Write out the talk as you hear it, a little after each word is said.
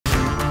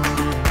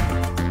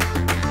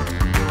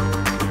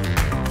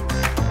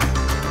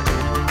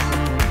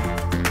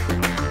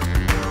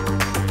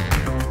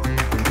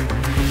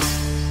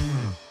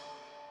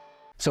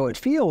So it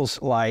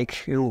feels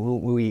like,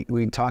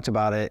 we talked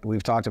about it,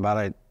 we've talked about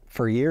it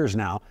for years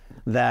now,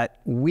 that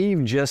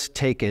we've just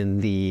taken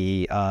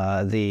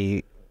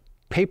the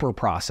paper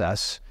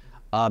process,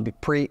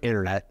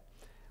 pre-internet,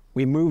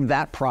 we moved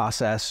that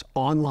process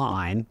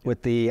online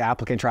with the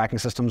applicant tracking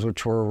systems,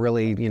 which were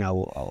really,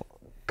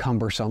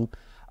 cumbersome.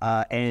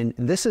 And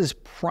this is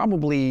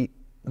probably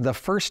the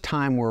first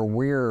time where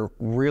we're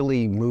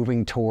really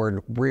moving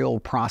toward real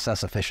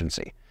process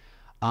efficiency.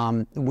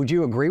 Would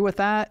you agree with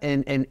that?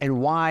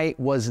 And why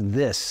was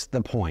this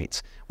the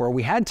point where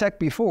we had tech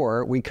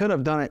before? We could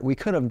have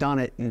done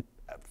it in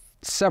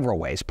several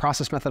ways,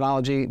 process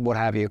methodology, what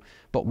have you.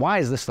 But why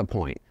is this the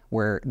point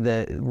where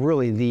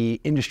the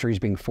industry is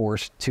being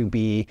forced to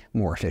be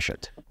more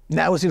efficient?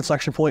 That was the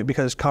inflection point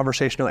because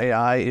conversational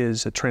AI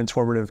is a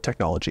transformative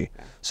technology.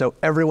 So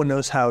everyone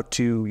knows how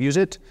to use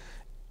it.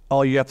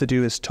 All you have to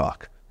do is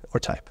talk or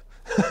type.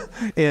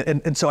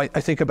 and so I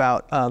think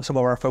about some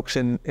of our folks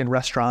in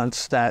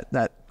restaurants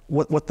that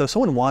what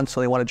someone wants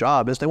when they want a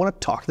job is they want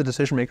to talk to the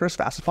decision maker as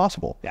fast as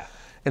possible. Yeah.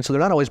 And so they're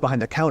not always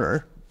behind the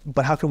counter,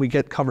 but how can we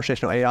get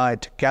conversational AI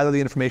to gather the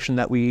information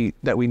that we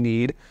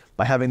need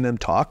by having them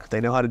talk?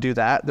 They know how to do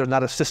that. There's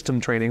not a system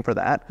training for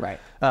that.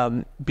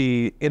 Right.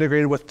 Be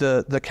integrated with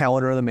the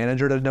calendar of the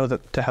manager to know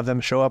that to have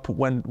them show up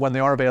when they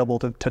are available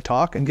to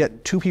talk, and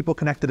get two people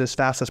connected as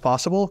fast as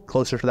possible,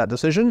 closer to that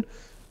decision,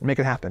 make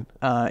it happen.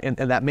 And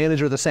that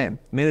manager the same.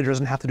 Manager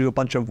doesn't have to do a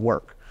bunch of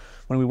work.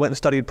 When we went and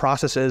studied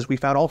processes, we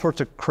found all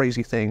sorts of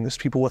crazy things.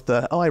 People with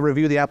I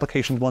review the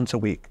applications once a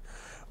week.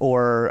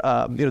 Or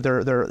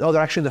they're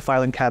actually in the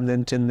filing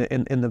cabinet in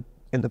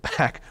the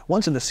back.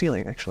 One's in the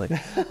ceiling, actually.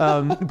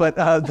 But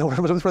that's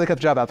where they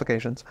kept job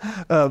applications.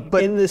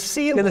 But in the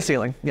ceiling? In the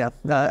ceiling, yeah,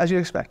 as you'd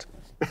expect.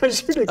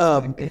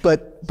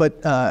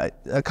 But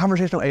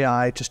conversational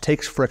AI just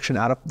takes friction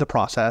out of the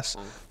process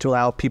to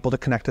allow people to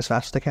connect as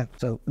fast as they can.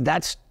 So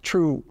that's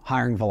true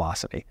hiring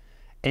velocity.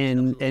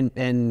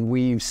 And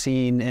we've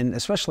seen, and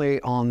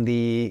especially on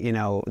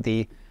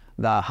the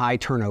high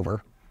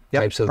turnover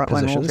types of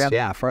positions,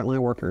 frontline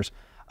workers,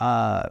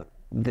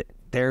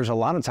 there's a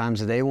lot of times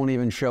that they won't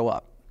even show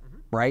up,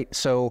 right?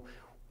 So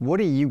what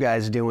are you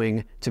guys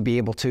doing to be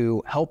able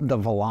to help the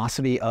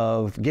velocity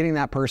of getting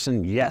that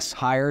person, yes,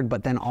 hired,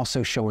 but then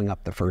also showing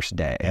up the first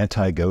day?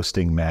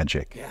 Anti-ghosting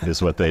magic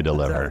is what they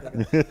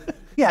deliver.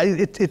 Yeah,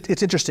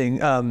 it's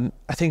interesting.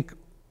 I think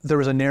there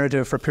was a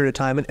narrative for a period of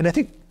time, and I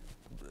think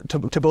to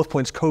both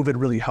points, COVID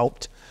really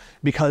helped,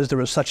 because there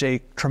was such a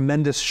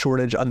tremendous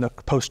shortage on the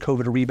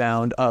post-COVID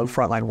rebound of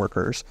frontline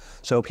workers.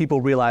 So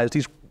people realized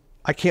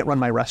I can't run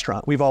my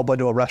restaurant. We've all been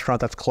to a restaurant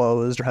that's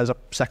closed or has a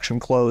section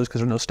closed because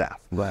there's no staff.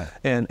 Right.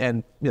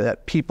 And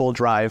that people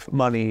drive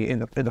money in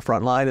the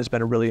front line has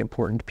been a really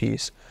important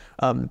piece.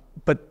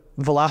 But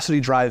velocity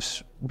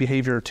drives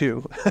behavior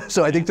too.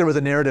 So I think there was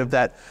a narrative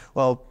that,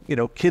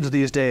 kids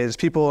these days,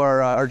 people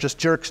are just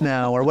jerks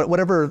now, or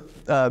whatever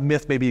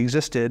myth maybe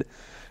existed.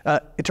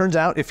 It turns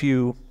out if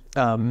you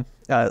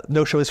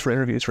no-shows for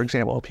interviews, for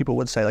example, people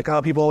would say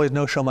people always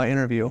no-show my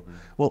interview.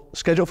 Well,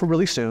 schedule for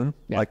really soon,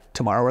 like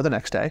tomorrow or the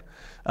next day.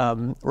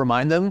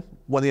 Remind them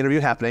when the interview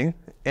is happening,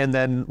 and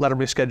then let them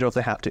reschedule if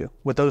they have to.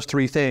 With those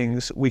three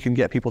things, we can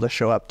get people to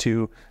show up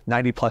to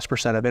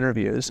 90+% of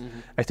interviews.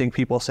 I think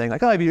people saying I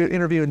have you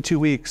interview in 2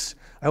 weeks,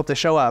 I hope they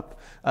show up,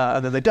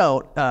 and then they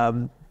don't,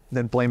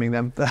 then blaming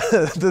them,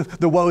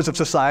 the woes of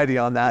society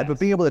on that, but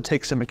being able to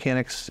take some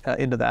mechanics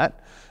into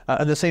that.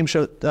 And the same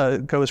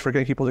goes for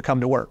getting people to come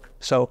to work.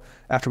 So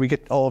after we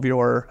get all of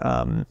your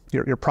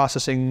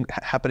processing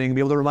happening, be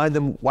able to remind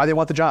them why they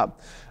want the job.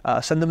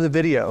 Send them the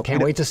video.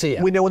 Can't wait to see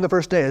it. We know when the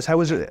first day is. How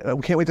was it?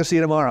 We can't wait to see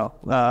you tomorrow.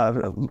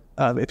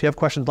 If you have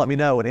questions, let me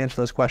know, and answer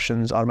those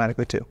questions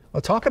automatically too.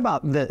 Well, talk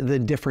about the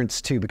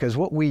difference too, because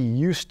what we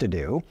used to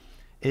do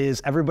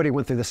is everybody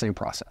went through the same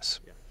process,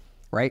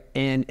 right?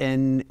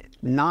 And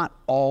not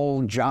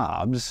all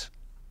jobs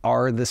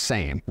are the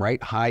same,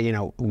 right? High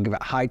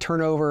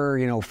turnover,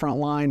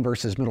 frontline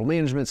versus middle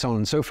management, so on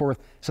and so forth.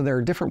 So there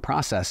are different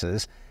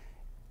processes.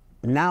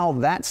 Now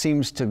that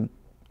seems to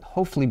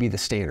hopefully be the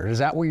standard. Is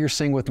that what you're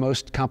seeing with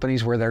most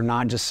companies, where they're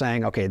not just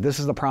saying, okay, this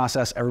is the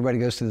process, everybody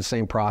goes through the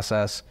same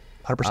process?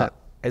 100%.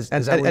 Is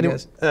that what it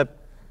is?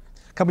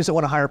 Companies that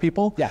want to hire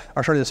people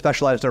are starting to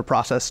specialize their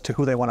process to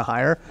who they want to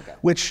hire,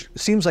 which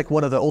seems like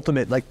one of the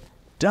ultimate,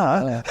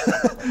 duh.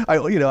 I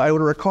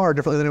order a car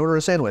differently than I order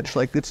a sandwich.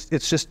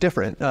 It's just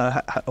different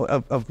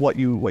of what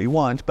you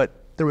want. But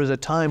there was a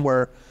time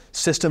where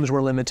systems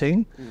were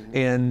limiting,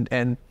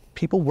 and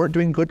people weren't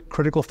doing good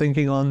critical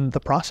thinking on the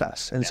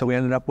process, and so we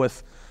ended up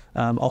with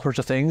all sorts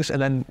of things. And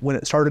then when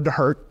it started to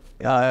hurt,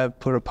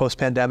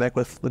 post-pandemic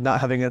with not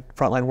having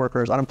frontline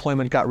workers,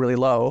 unemployment got really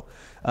low.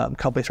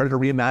 Companies started to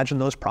reimagine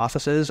those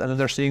processes, and then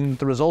they're seeing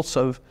the results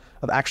of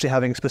actually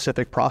having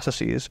specific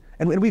processes.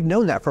 And we've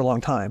known that for a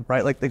long time,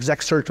 right? Like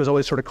exec search was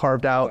always sort of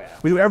carved out.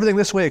 We do everything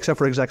this way except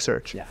for exec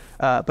search.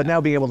 But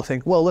now being able to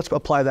think, well, let's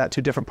apply that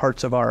to different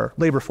parts of our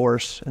labor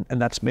force,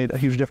 and that's made a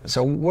huge difference.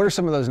 So what are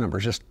some of those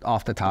numbers, just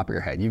off the top of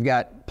your head? You've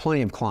got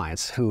plenty of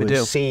clients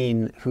who've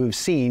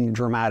seen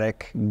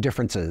dramatic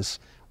differences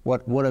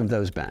What have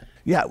those been?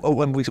 Yeah,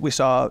 when we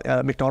saw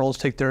McDonald's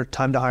take their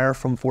time to hire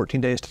from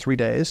 14 days to 3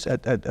 days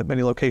at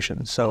many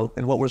locations. So,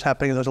 and what was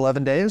happening in those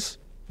 11 days?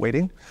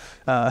 Waiting.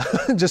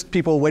 Just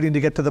people waiting to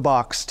get to the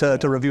box to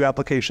review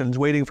applications,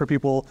 waiting for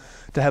people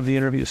to have the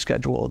interviews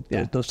scheduled,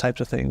 those types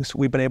of things.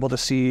 We've been able to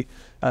see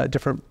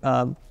different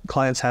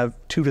clients have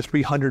 200 to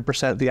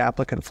 300% the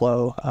applicant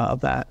flow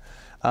of that.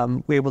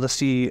 We're able to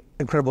see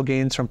incredible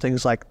gains from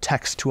things like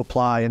text to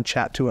apply and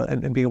chat to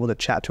and being able to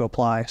chat to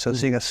apply. So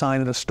seeing a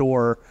sign in a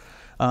store,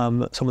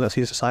 someone that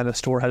sees a sign in a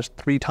store has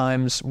 3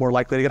 times more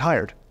likely to get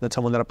hired than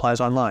someone that applies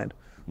online.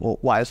 Well,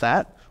 why is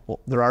that? Well,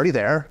 they're already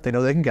there. They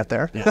know they can get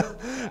there. Yeah.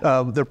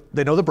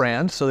 They know the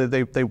brand, so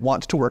they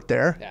want to work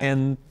there,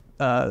 and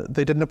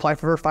they didn't apply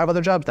for 5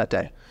 other jobs that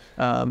day.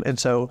 And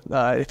so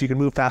if you can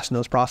move fast in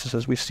those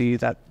processes, we see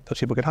that those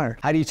people get hired.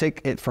 How do you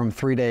take it from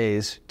 3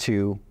 days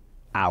to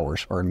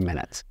hours or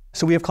minutes?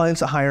 So we have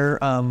clients that hire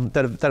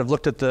that have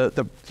looked at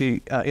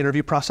the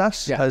interview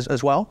process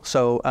as well.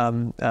 So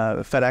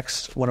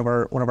FedEx, one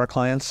of our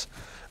clients,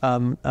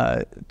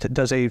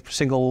 does a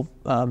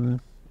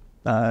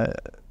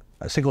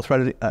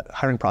single-threaded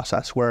hiring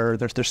process where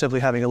they're simply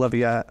having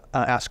Olivia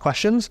ask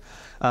questions,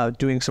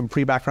 doing some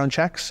pre-background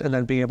checks, and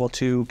then being able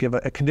to give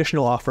a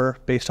conditional offer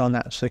based on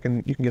that, so you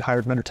can get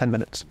hired in under 10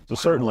 minutes. So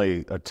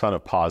certainly a ton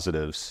of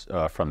positives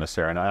from this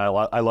area, and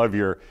I love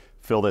your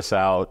fill this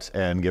out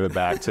and give it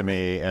back to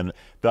me. And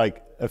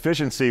like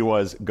efficiency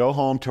was go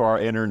home to our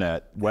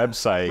internet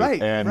website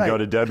go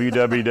to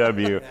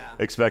www,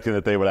 expecting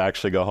that they would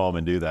actually go home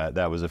and do that.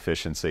 That was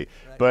efficiency.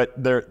 But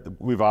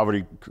we've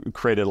already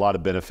created a lot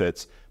of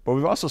benefits, but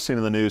we've also seen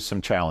in the news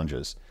some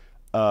challenges.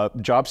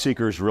 Job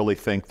seekers really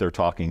think they're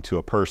talking to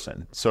a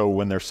person. So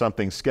when there's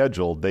something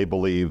scheduled, they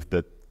believe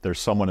that there's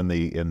someone on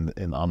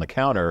the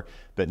counter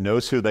that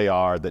knows who they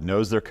are, that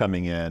knows they're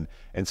coming in,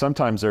 and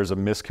sometimes there's a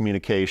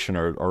miscommunication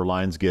or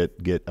lines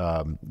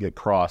get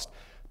crossed.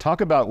 Talk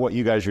about what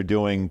you guys are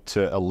doing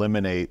to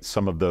eliminate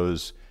some of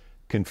those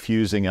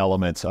confusing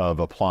elements of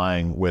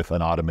applying with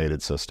an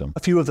automated system. A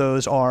few of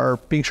those are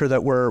being sure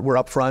that we're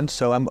upfront.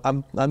 So I'm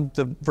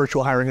the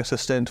virtual hiring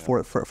assistant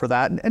for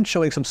that, and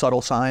showing some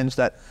subtle signs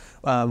that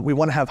we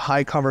want to have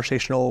high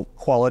conversational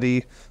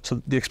quality.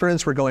 So the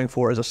experience we're going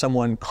for is if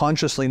someone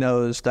consciously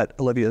knows that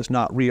Olivia is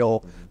not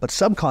real, but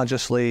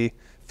subconsciously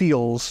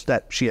feels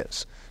that she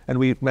is. And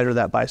we measure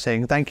that by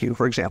saying thank you,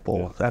 for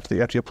example, after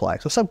you apply.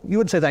 So you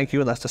would say thank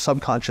you unless the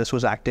subconscious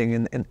was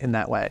acting in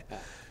that way.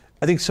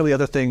 I think some of the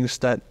other things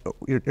that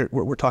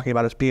we're talking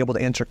about is being able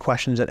to answer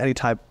questions at any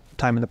time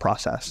in the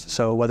process.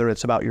 So whether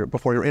it's about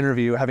before your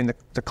interview, having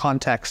the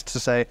context to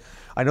say,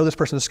 I know this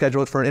person is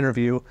scheduled for an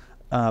interview,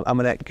 I'm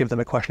going to give them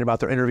a question about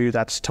their interview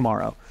that's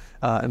tomorrow,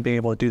 and being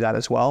able to do that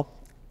as well.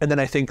 And then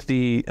I think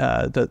the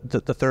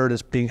third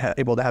is being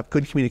able to have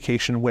good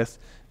communication with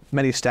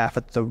many staff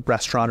at the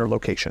restaurant or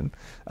location.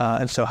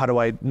 And so how do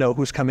I know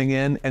who's coming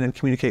in and then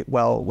communicate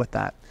well with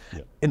that?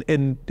 Yeah.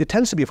 And it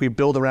tends to be if we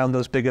build around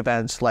those big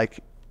events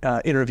like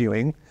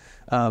interviewing,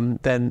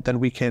 then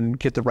we can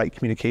get the right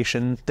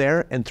communication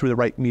there and through the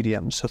right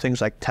mediums. So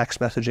things like text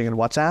messaging and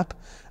WhatsApp,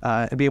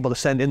 and be able to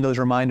send in those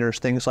reminders,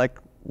 things like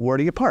where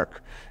do you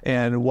park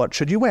and what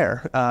should you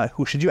wear,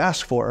 who should you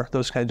ask for,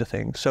 those kinds of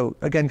things. So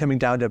again, coming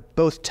down to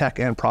both tech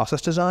and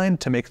process design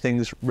to make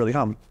things really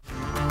hum.